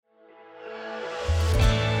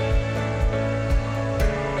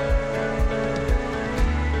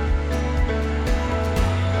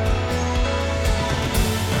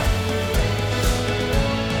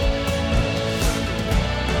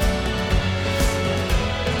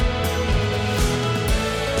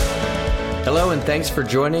Hello, and thanks for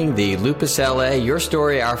joining the Lupus LA Your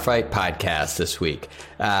Story, Our Fight podcast this week.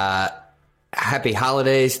 Happy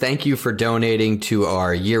holidays. Thank you for donating to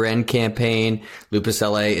our year-end campaign. Lupus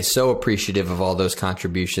LA is so appreciative of all those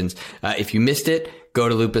contributions. If you missed it, go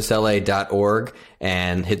to lupusla.org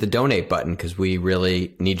and hit the donate button because we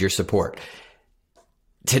really need your support.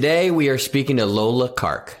 Today, we are speaking to Lola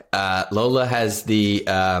Kark. Lola has the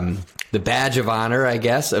badge of honor, I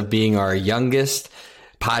guess, of being our youngest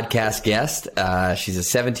podcast guest. She's a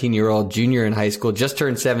 17-year-old junior in high school, just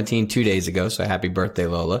turned 17 2 days ago. So happy birthday,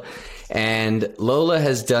 Lola. And Lola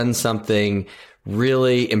has done something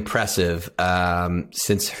really impressive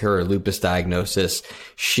since her lupus diagnosis.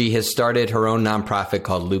 She has started her own nonprofit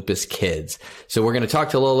called Lupus Kids. So we're going to talk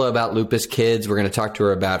to Lola about Lupus Kids. We're going to talk to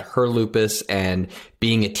her about her lupus and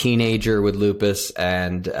being a teenager with lupus.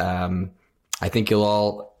 And I think you'll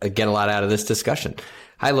all get a lot out of this discussion.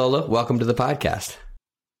 Hi, Lola. Welcome to the podcast.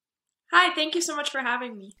 Hi, thank you so much for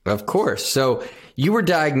having me. Of course. So you were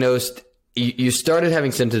diagnosed, you started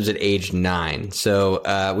having symptoms at age 9.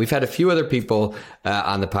 So we've had a few other people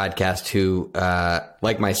on the podcast who,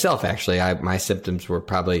 like myself, actually, my symptoms were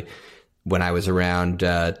probably when I was around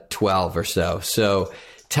 12 or so. So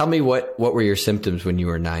tell me what were your symptoms when you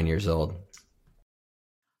were 9 years old?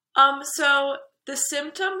 So the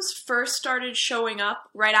symptoms first started showing up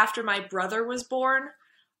right after my brother was born.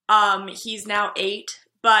 He's now 8.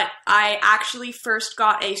 But I actually first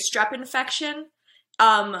got a strep infection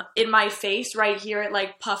in my face right here. It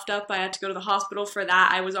like puffed up. I had to go to the hospital for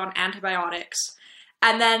that. I was on antibiotics.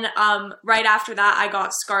 And then right after that, I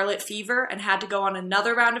got scarlet fever and had to go on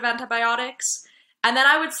another round of antibiotics. And then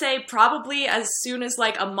I would say probably as soon as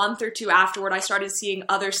like a month or two afterward, I started seeing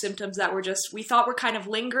other symptoms that were just, we thought were kind of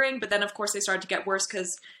lingering. But then, of course, they started to get worse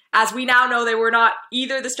because as we now know, they were not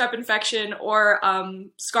either the strep infection or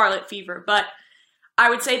scarlet fever. But I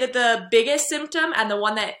would say that the biggest symptom and the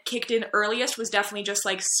one that kicked in earliest was definitely just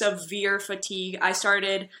like severe fatigue. I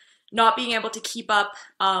started not being able to keep up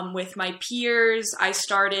with my peers. I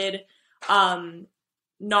started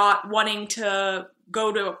not wanting to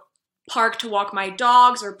go to a park to walk my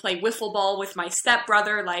dogs or play wiffle ball with my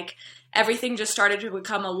stepbrother. Like everything just started to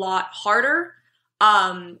become a lot harder.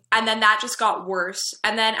 And then that just got worse.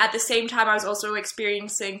 And then at the same time, I was also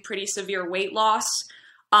experiencing pretty severe weight loss.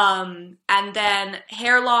 And then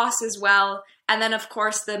hair loss as well. And then, of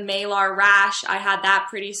course, the malar rash, I had that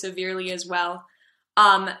pretty severely as well.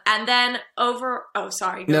 And then go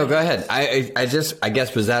ahead. I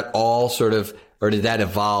guess, was that all sort of, or did that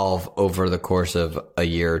evolve over the course of a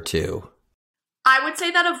year or two? I would say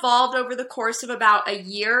that evolved over the course of about a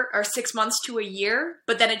year or 6 months to a year,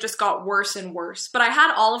 but then it just got worse and worse. But I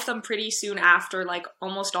had all of them pretty soon after, like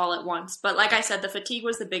almost all at once. But like I said, the fatigue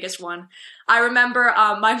was the biggest one. I remember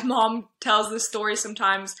my mom tells this story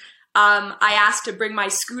sometimes. I asked to bring my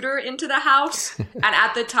scooter into the house. And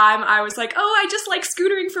at the time I was like, oh, I just like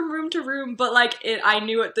scootering from room to room. But I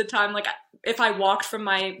knew at the time, like if I walked from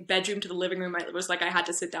my bedroom to the living room, it was like I had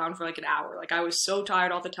to sit down for like an hour. Like I was so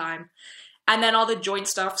tired all the time. And then all the joint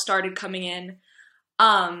stuff started coming in.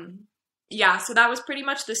 So that was pretty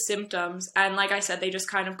much the symptoms. And like I said, they just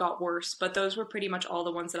kind of got worse. But those were pretty much all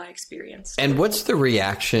the ones that I experienced. And what's the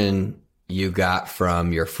reaction you got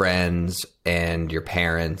from your friends and your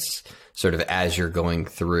parents sort of as you're going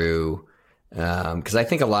through? Because I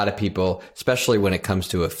think a lot of people, especially when it comes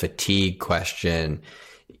to a fatigue question,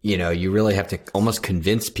 you know, you really have to almost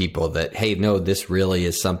convince people that, hey, no, this really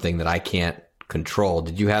is something that I can't control.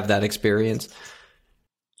 Did you have that experience?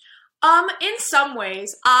 In some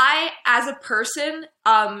ways, I, as a person,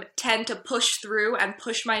 tend to push through and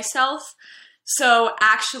push myself. So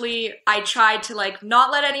actually, I tried to like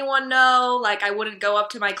not let anyone know. Like I wouldn't go up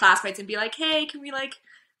to my classmates and be like, hey, can we like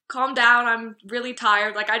calm down? I'm really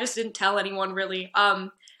tired. Like I just didn't tell anyone really.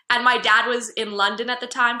 And my dad was in London at the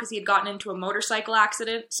time because he had gotten into a motorcycle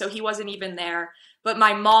accident. So he wasn't even there. But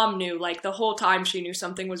my mom knew, like the whole time she knew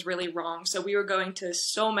something was really wrong. So we were going to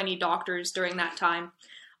so many doctors during that time.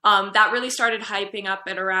 That really started hyping up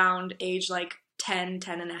at around age like 10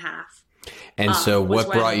 and a half. And so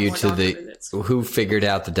what brought you to who figured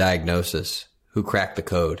out the diagnosis? Who cracked the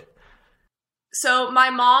code? So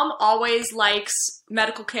my mom always likes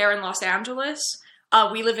medical care in Los Angeles.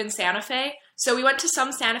 We live in Santa Fe. So we went to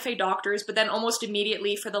some Santa Fe doctors, but then almost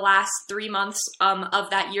immediately for the last 3 months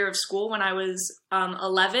of that year of school when I was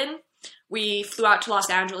 11, we flew out to Los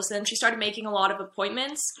Angeles and she started making a lot of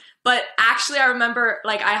appointments. But actually I remember,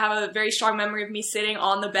 like, I have a very strong memory of me sitting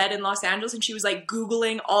on the bed in Los Angeles and she was like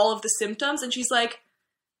Googling all of the symptoms and she's like,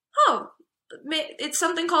 oh, it's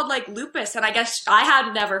something called like lupus, and I guess I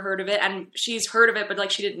had never heard of it, and she's heard of it, but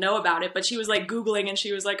like she didn't know about it. But she was like Googling, and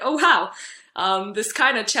she was like, "Oh wow, this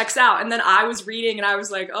kind of checks out." And then I was reading, and I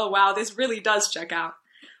was like, "Oh wow, this really does check out."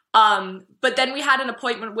 But then we had an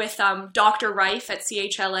appointment with Dr. Reif at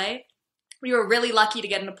CHLA. We were really lucky to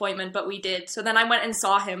get an appointment, but we did. So then I went and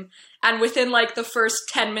saw him, and within like the first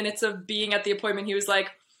 10 minutes of being at the appointment, he was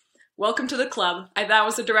like, "Welcome to the club." That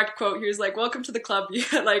was a direct quote. He was like, "Welcome to the club."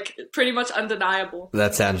 Like pretty much undeniable.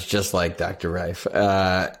 That sounds just like Dr. Reif.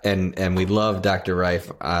 And we love Dr.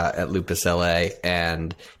 Reif at Lupus LA.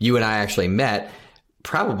 And you and I actually met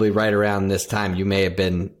probably right around this time. You may have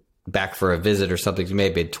been back for a visit or something. You may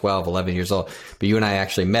have been 12, 11 years old. But you and I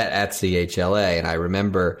actually met at CHLA. And I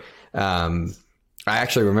remember, I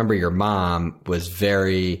actually remember your mom was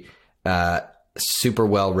very super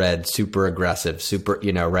well read, super aggressive, super,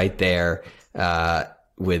 right there and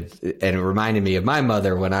it reminded me of my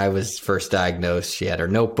mother when I was first diagnosed. She had her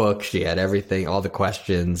notebook, she had everything, all the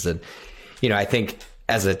questions. And, I think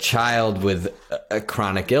as a child with a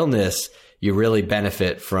chronic illness, you really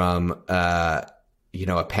benefit from, a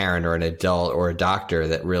parent or an adult or a doctor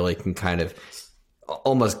that really can kind of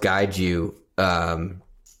almost guide you,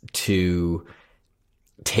 to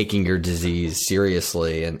taking your disease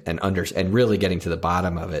seriously and really getting to the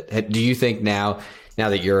bottom of it. Do you think now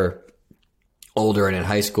that you're older and in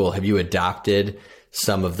high school, have you adopted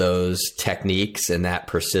some of those techniques and that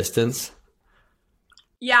persistence?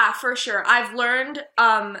 Yeah, for sure. I've learned,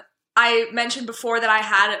 I mentioned before that I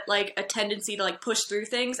had like a tendency to like push through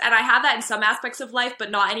things, and I have that in some aspects of life, but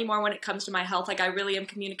not anymore when it comes to my health. Like I really am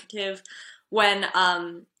communicative when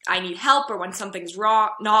I need help or when something's wrong,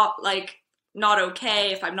 not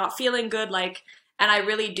okay, if I'm not feeling good, and I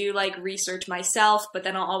really do like research myself, but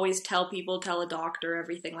then I'll always tell a doctor,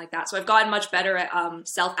 everything like that. So I've gotten much better at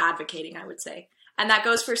self-advocating, I would say. And that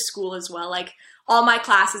goes for school as well. Like all my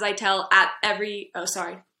classes I tell at every, oh,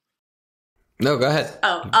 sorry. No, go ahead.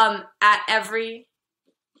 At every,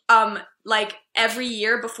 every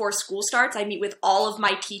year before school starts, I meet with all of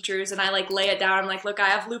my teachers and I like lay it down. I'm like, look, I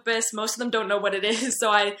have lupus. Most of them don't know what it is.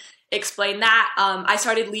 So I explain that. I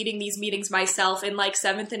started leading these meetings myself in like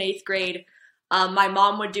 7th and 8th grade. My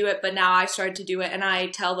mom would do it, but now I started to do it. And I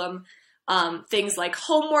tell them things like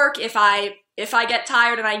homework. If I get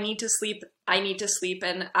tired and I need to sleep,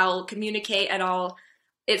 and I'll communicate and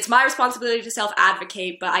it's my responsibility to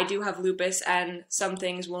self-advocate, but I do have lupus and some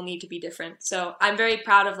things will need to be different. So I'm very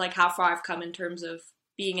proud of like how far I've come in terms of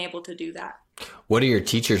being able to do that. What are your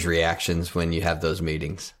teachers' reactions when you have those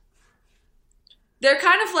meetings? They're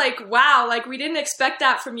kind of like, wow, like we didn't expect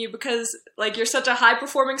that from you because like you're such a high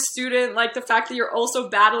performing student. Like the fact that you're also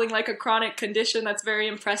battling like a chronic condition, that's very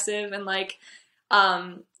impressive. And like,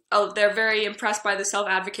 they're very impressed by the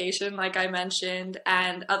self-advocation, like I mentioned,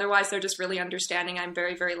 and otherwise they're just really understanding. I'm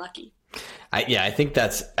very, very lucky. I think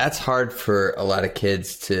that's hard for a lot of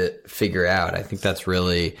kids to figure out. I think that's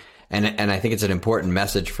really, and I think it's an important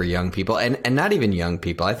message for young people and not even young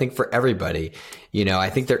people. I think for everybody, I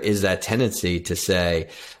think there is that tendency to say,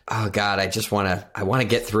 oh God, I want to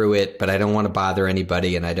get through it, but I don't want to bother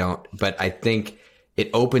anybody. But I think it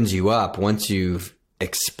opens you up once you've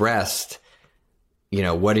expressed,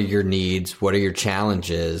 what are your needs? What are your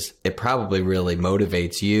challenges? It probably really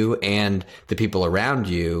motivates you and the people around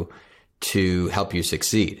you to help you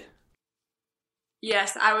succeed.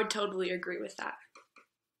 Yes, I would totally agree with that.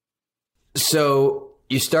 So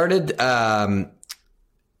you started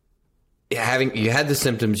you had the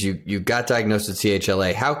symptoms. You got diagnosed at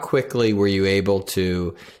CHLA. How quickly were you able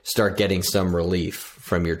to start getting some relief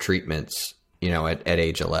from your treatments? At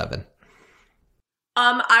age 11.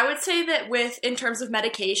 I would say that in terms of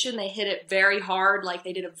medication, they hit it very hard. Like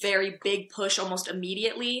they did a very big push almost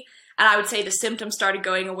immediately. And I would say the symptoms started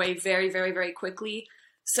going away very, very, very quickly.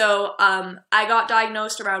 So I got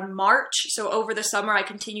diagnosed around March. So over the summer, I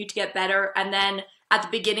continued to get better. And then at the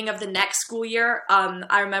beginning of the next school year,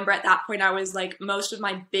 I remember at that point, I was like most of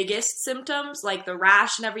my biggest symptoms, like the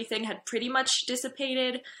rash and everything had pretty much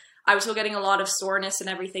dissipated. I was still getting a lot of soreness and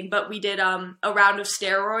everything, but we did a round of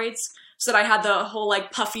steroids. So that I had the whole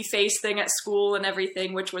like puffy face thing at school and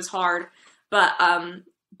everything, which was hard. But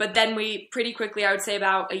then we pretty quickly, I would say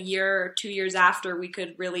about a year or 2 years after, we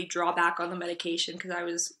could really draw back on the medication because I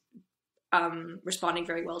was responding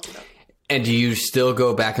very well to them. And do you still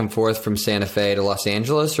go back and forth from Santa Fe to Los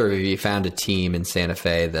Angeles, or have you found a team in Santa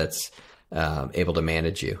Fe that's able to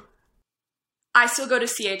manage you? I still go to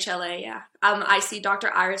CHLA, yeah. I see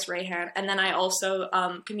Dr. Iris Rayhan, and then I also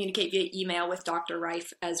communicate via email with Dr.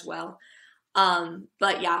 Reif as well.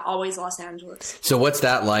 But yeah, always Los Angeles. So what's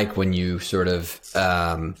that like when you sort of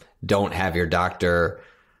don't have your doctor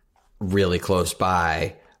really close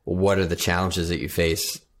by. What are the challenges that you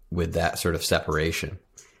face with that sort of separation?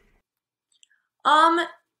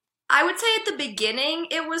 I would say at the beginning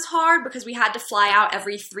it was hard because we had to fly out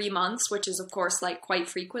every 3 months, which is of course like quite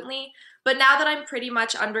frequently. But now that I'm pretty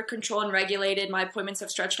much under control and regulated, my appointments have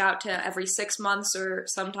stretched out to every 6 months or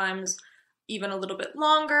sometimes even a little bit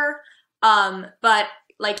longer. But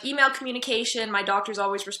like email communication, my doctors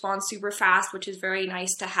always respond super fast, which is very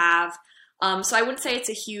nice to have. So I wouldn't say it's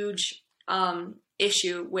a huge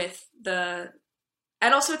issue with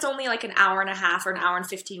and also it's only like an hour and a half or an hour and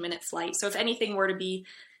 15-minute flight. So if anything were to be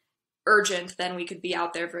urgent, then we could be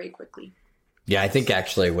out there very quickly. Yeah, I think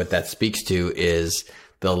actually what that speaks to is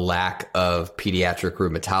the lack of pediatric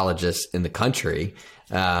rheumatologists in the country.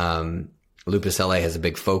 Lupus LA has a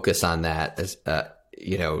big focus on that, as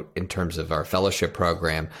in terms of our fellowship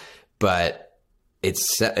program. But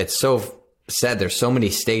it's so sad. There's so many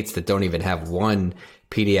states that don't even have one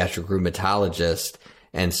pediatric rheumatologist,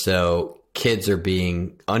 and so kids are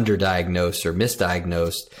being underdiagnosed or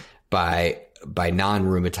misdiagnosed by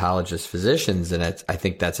non-rheumatologist physicians, and I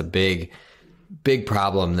think that's a big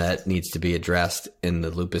problem that needs to be addressed in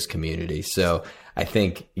the lupus community. So I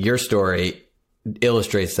think your story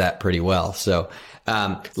illustrates that pretty well. So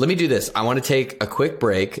let me do this. I want to take a quick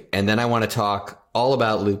break, and then I want to talk all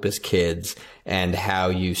about Lupus Kids and how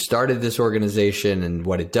you started this organization and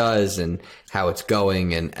what it does and how it's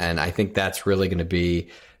going. And I think that's really going to be,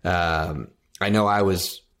 I know I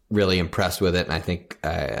was really impressed with it, and I think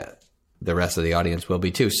the rest of the audience will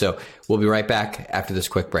be too. So we'll be right back after this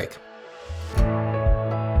quick break.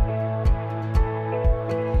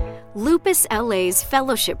 Lupus LA's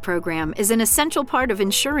fellowship program is an essential part of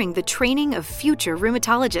ensuring the training of future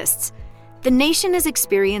rheumatologists. The nation is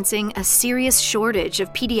experiencing a serious shortage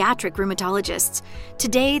of pediatric rheumatologists.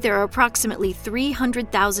 Today, there are approximately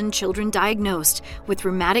 300,000 children diagnosed with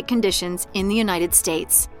rheumatic conditions in the United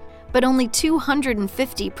States, but only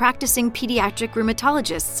 250 practicing pediatric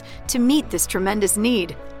rheumatologists to meet this tremendous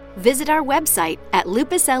need. Visit our website at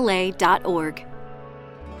lupusla.org.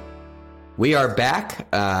 We are back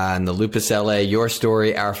on the Lupus LA Your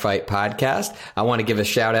Story, Our Fight podcast. I want to give a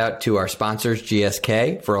shout out to our sponsors,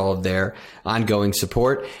 GSK, for all of their ongoing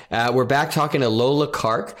support. We're back talking to Lola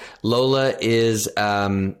Kark. Lola is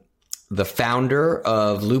the founder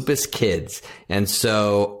of Lupus Kids. And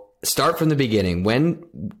so start from the beginning.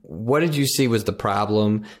 What did you see was the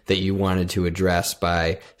problem that you wanted to address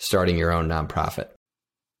by starting your own nonprofit?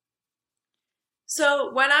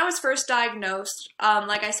 So when I was first diagnosed,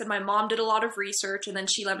 like I said, my mom did a lot of research, and then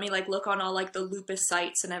she let me look on all the lupus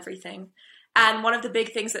sites and everything. And one of the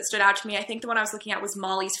big things that stood out to me, I think the one I was looking at was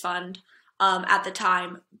Molly's Fund at the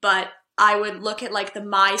time. But I would look at the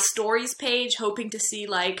My Stories page, hoping to see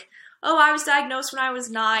oh, I was diagnosed when I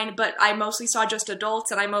was 9, but I mostly saw just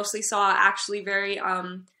adults, and I mostly saw actually very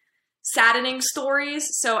saddening stories.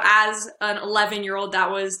 So as an 11-year-old,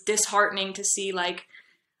 that was disheartening to see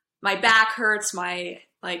my back hurts, my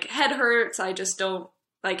head hurts, I just don't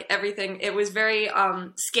everything. It was very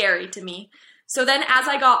scary to me. So then as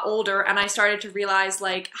I got older and I started to realize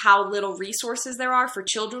how little resources there are for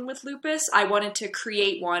children with lupus, I wanted to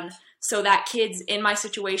create one so that kids in my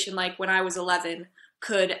situation, when I was 11,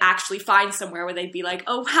 could actually find somewhere where they'd be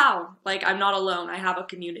oh wow, I'm not alone, I have a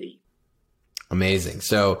community. Amazing.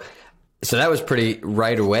 So that was pretty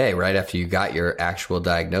right away, right after you got your actual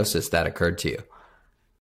diagnosis, that occurred to you.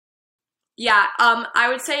 Yeah, I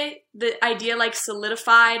would say the idea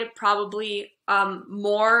solidified probably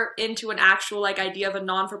more into an actual idea of a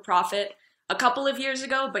non-for-profit a couple of years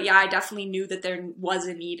ago. But yeah, I definitely knew that there was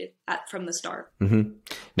a need from the start. Mm-hmm.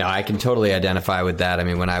 Now, I can totally identify with that. I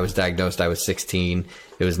mean, when I was diagnosed, I was 16.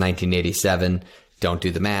 It was 1987. Don't do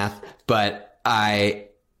the math. But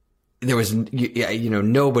there was,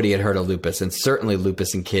 nobody had heard of lupus, and certainly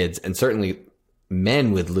lupus in kids, and certainly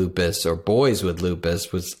men with lupus or boys with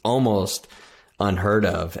lupus was almost unheard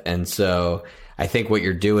of. And so I think what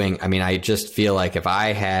you're doing, I just feel like if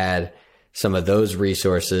I had some of those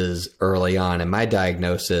resources early on in my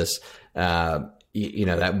diagnosis,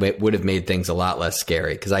 that would have made things a lot less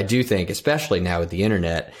scary. Because I do think, especially now with the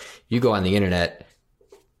internet, you go on the internet,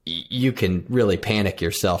 you can really panic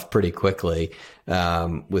yourself pretty quickly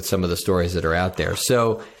with some of the stories that are out there.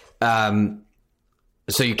 So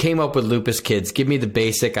you came up with Lupus Kids. Give me the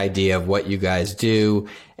basic idea of what you guys do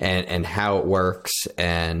and how it works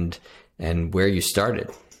and where you started.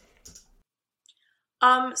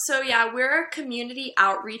 So yeah, we're a community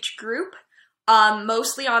outreach group,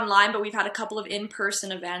 mostly online, but we've had a couple of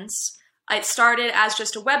in-person events. It started as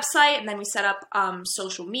just a website, and then we set up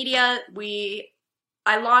social media. We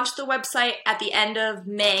I launched the website at the end of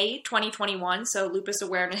May 2021, so Lupus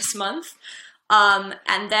Awareness Month.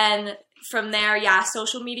 And then from there,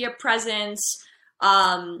 social media presence,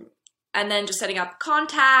 and then just setting up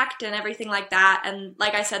contact and everything like that. And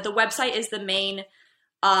like I said, the website is the main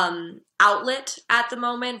outlet at the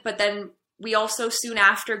moment, but then we also soon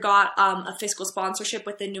after got a fiscal sponsorship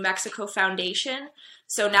with the New Mexico Foundation.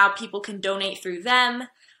 So now people can donate through them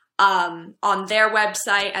on their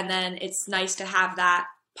website, and then it's nice to have that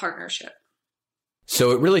partnership.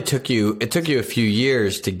 So it took you a few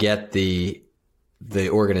years to get the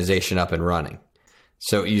organization up and running.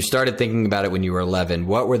 So you started thinking about it when you were 11.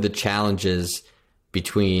 What were the challenges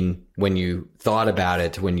between when you thought about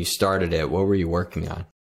it to when you started it? What were you working on?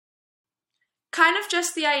 Kind of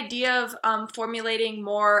just the idea of formulating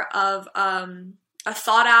more of a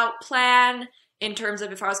thought out plan in terms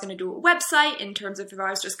of if I was going to do a website, in terms of if I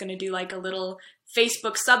was just going to do like a little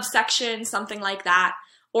Facebook subsection, something like that,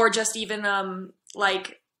 or just even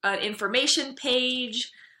like an information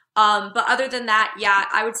page. But other than that,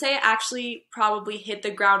 I would say it actually probably hit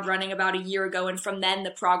the ground running about a year ago. And from then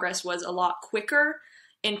the progress was a lot quicker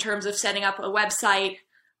in terms of setting up a website.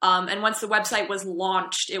 And once the website was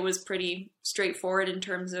launched, it was pretty straightforward in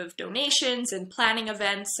terms of donations and planning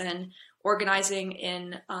events and organizing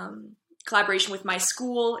in collaboration with my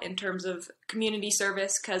school in terms of community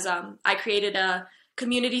service. Because I created a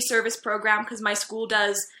community service program because my school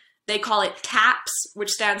does, they call it TAPS, which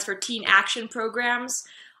stands for Teen Action Programs.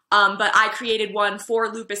 But I created one for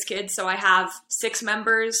lupus kids, so I have 6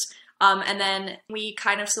 members. And then we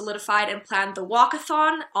kind of solidified and planned the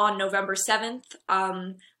walkathon on November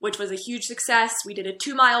 7th, which was a huge success. We did a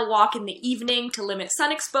 2-mile walk in the evening to limit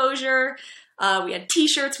sun exposure. We had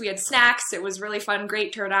t-shirts, we had snacks. It was really fun,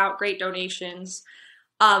 great turnout, great donations.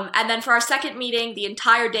 And then for our second meeting, the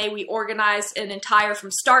entire day we organized an entire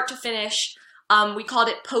from start to finish. We called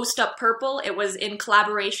it Post Up Purple. It was in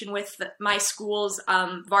collaboration with my school's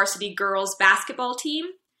varsity girls basketball team.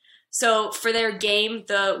 So for their game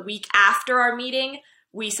the week after our meeting,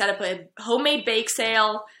 we set up a homemade bake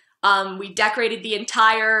sale. We decorated the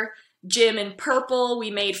entire gym in purple. We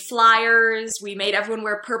made flyers. We made everyone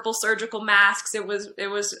wear purple surgical masks. It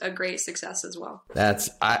was a great success as well.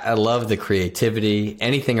 I love the creativity.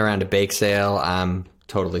 Anything around a bake sale, I'm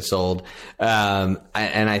totally sold. And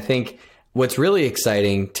I think what's really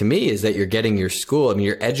exciting to me is that you're getting your school. I mean,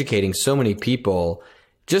 you're educating so many people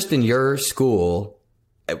just in your school.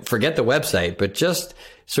 Forget the website, but just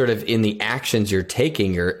sort of in the actions you're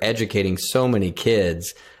taking, you're educating so many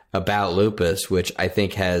kids about lupus, which I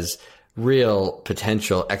think has real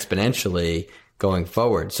potential exponentially going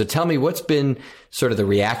forward. So tell me, what's been sort of the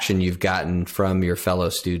reaction you've gotten from your fellow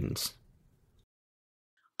students?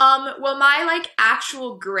 Well, my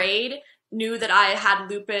actual grade knew that I had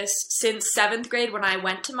lupus since 7th grade when I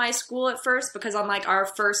went to my school at first, because on our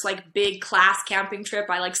first big class camping trip,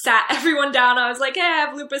 I sat everyone down. I was like, hey, I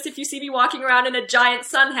have lupus. If you see me walking around in a giant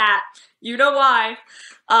sun hat, you know why.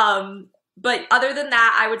 But other than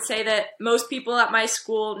that, I would say that most people at my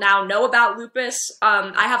school now know about lupus.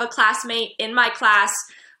 I have a classmate in my class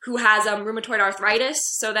who has rheumatoid arthritis.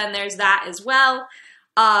 So then there's that as well.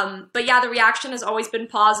 But the reaction has always been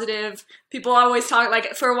positive. People always talk,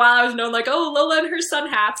 for a while I was known oh, Lola and her sun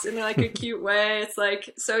hats in a cute way.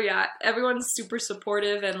 It's everyone's super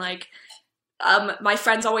supportive, and my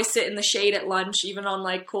friends always sit in the shade at lunch, even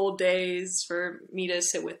on cold days, for me to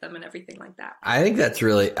sit with them and everything like that. I think that's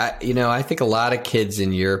really, I think a lot of kids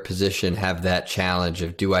in your position have that challenge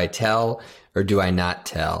of, do I tell or do I not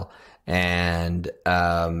tell? And,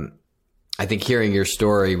 I think hearing your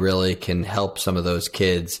story really can help some of those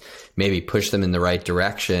kids, maybe push them in the right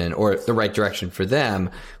direction, or the right direction for them,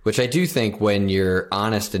 which I do think when you're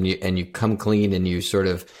honest and you come clean and you sort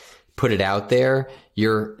of put it out there,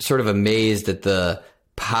 you're sort of amazed at the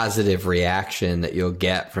positive reaction that you'll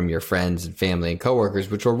get from your friends and family and coworkers,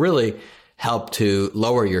 which will really help to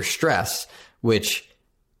lower your stress, which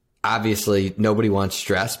obviously nobody wants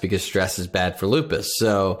stress because stress is bad for lupus.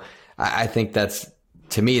 So I think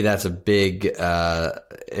to me, that's a big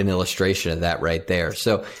an illustration of that right there.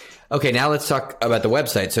 So, okay, now let's talk about the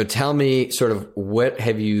website. So tell me sort of what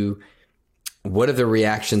have the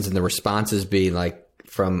reactions and the responses been like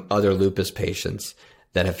from other lupus patients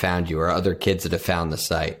that have found you, or other kids that have found the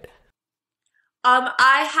site?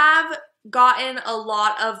 I have gotten a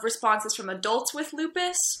lot of responses from adults with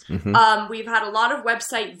lupus. Mm-hmm. We've had a lot of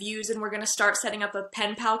website views, and we're going to start setting up a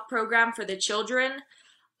pen pal program for the children.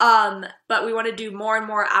 But we want to do more and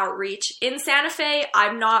more outreach. In Santa Fe,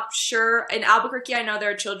 I'm not sure. In Albuquerque, I know there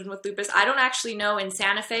are children with lupus. I don't actually know in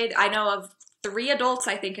Santa Fe. I know of 3 adults,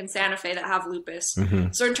 I think, in Santa Fe that have lupus.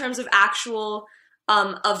 Mm-hmm. So in terms of actual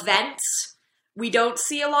events. We don't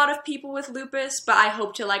see a lot of people with lupus, but I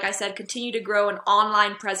hope to, like I said, continue to grow an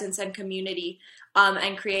online presence and community,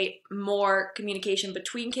 and create more communication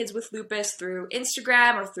between kids with lupus through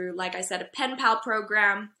Instagram or through, like I said, a pen pal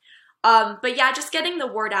program. But yeah, just getting the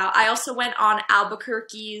word out. I also went on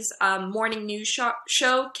Albuquerque's morning news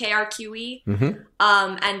show, KRQE,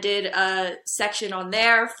 and did a section on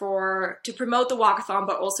there to promote the walkathon,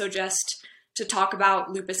 but also just to talk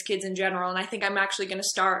about lupus kids in general. And I think I'm actually going to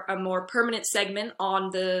start a more permanent segment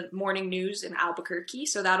on the morning news in Albuquerque,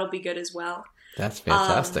 so that'll be good as well. That's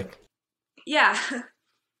fantastic. Yeah.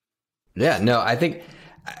 Yeah, no, I think,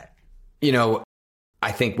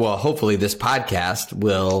 well, hopefully this podcast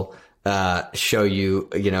will show you,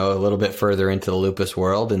 a little bit further into the lupus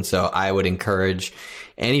world. And so I would encourage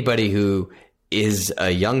anybody who is a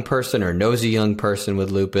young person or knows a young person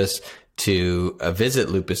with lupus to visit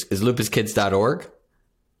lupuskids.org?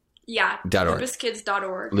 Yeah,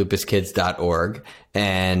 lupuskids.org. Lupuskids.org,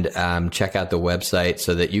 and check out the website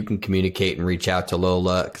so that you can communicate and reach out to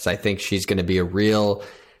Lola, because I think she's going to be a real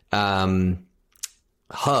hub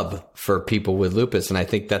for people with lupus. And I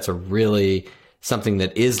think that's something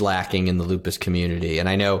that is lacking in the lupus community. And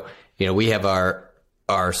I know, we have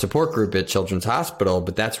our support group at Children's Hospital,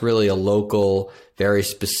 but that's really a local, very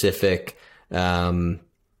specific,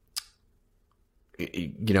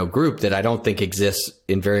 group that I don't think exists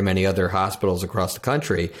in very many other hospitals across the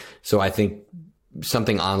country. So I think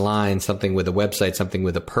something online, something with a website, something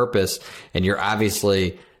with a purpose, and you're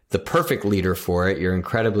obviously the perfect leader for it. You're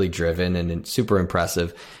incredibly driven and super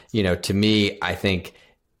impressive. To me, I think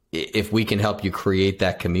if we can help you create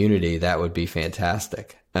that community, that would be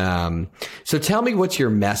fantastic. So tell me, what's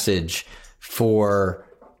your message for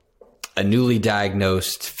a newly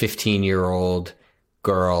diagnosed 15-year-old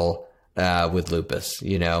girl with lupus?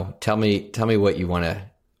 Tell me what you want to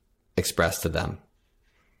express to them.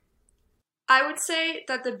 I would say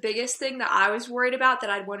that the biggest thing that I was worried about that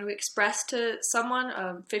I'd want to express to someone,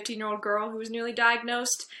 a 15-year-old girl who was newly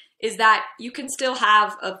diagnosed, is that you can still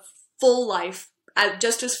have a full life,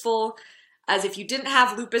 just as full as if you didn't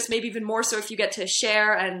have lupus, maybe even more so if you get to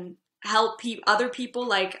share and help other people.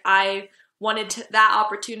 Like, I wanted that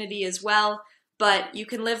opportunity as well. But you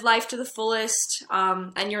can live life to the fullest,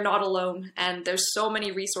 and you're not alone. And there's so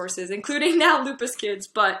many resources, including now Lupus Kids.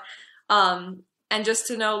 But and just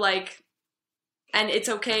to know, and it's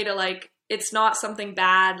okay to it's not something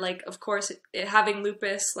bad. Of course, having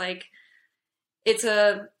lupus, it's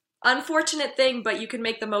a unfortunate thing, but you can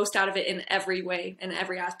make the most out of it in every way, in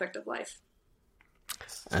every aspect of life.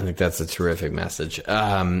 I think that's a terrific message.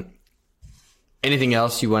 Anything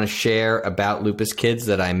else you want to share about Lupus Kids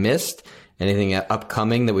that I missed? Anything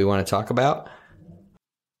upcoming that we want to talk about?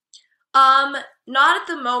 Not at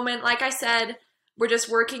the moment. Like I said, we're just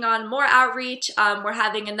working on more outreach. We're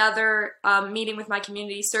having another meeting with my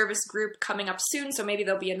community service group coming up soon, so maybe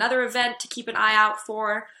there'll be another event to keep an eye out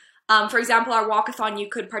for. For example, our walkathon, you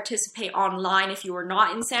could participate online if you were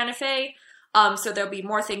not in Santa Fe. So there'll be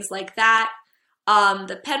more things like that.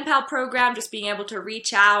 The Pen Pal program, just being able to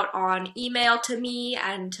reach out on email to me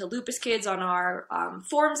and to Lupus Kids on our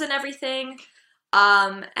forums and everything.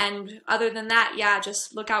 And other than that,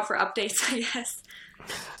 just look out for updates, I guess.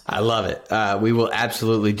 I love it. We will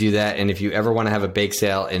absolutely do that. And if you ever want to have a bake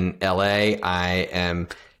sale in LA, I am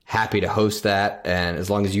happy to host that. And as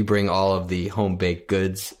long as you bring all of the home baked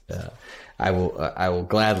goods, I will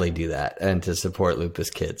gladly do that, and to support Lupus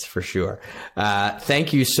Kids for sure.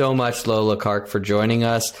 Thank you so much, Lola Kark, for joining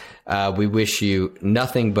us. We wish you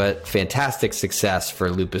nothing but fantastic success for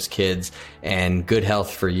Lupus Kids and good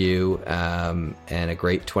health for you, and a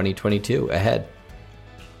great 2022 ahead.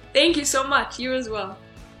 Thank you so much. You as well.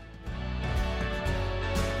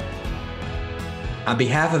 On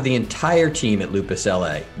behalf of the entire team at Lupus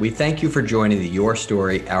LA, we thank you for joining the Your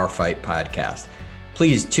Story, Our Fight podcast.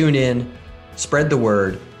 Please tune in, spread the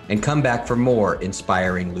word, and come back for more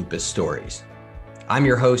inspiring lupus stories. I'm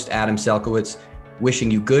your host, Adam Selkowitz,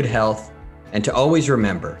 wishing you good health, and to always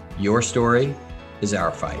remember, your story is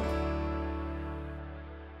our fight.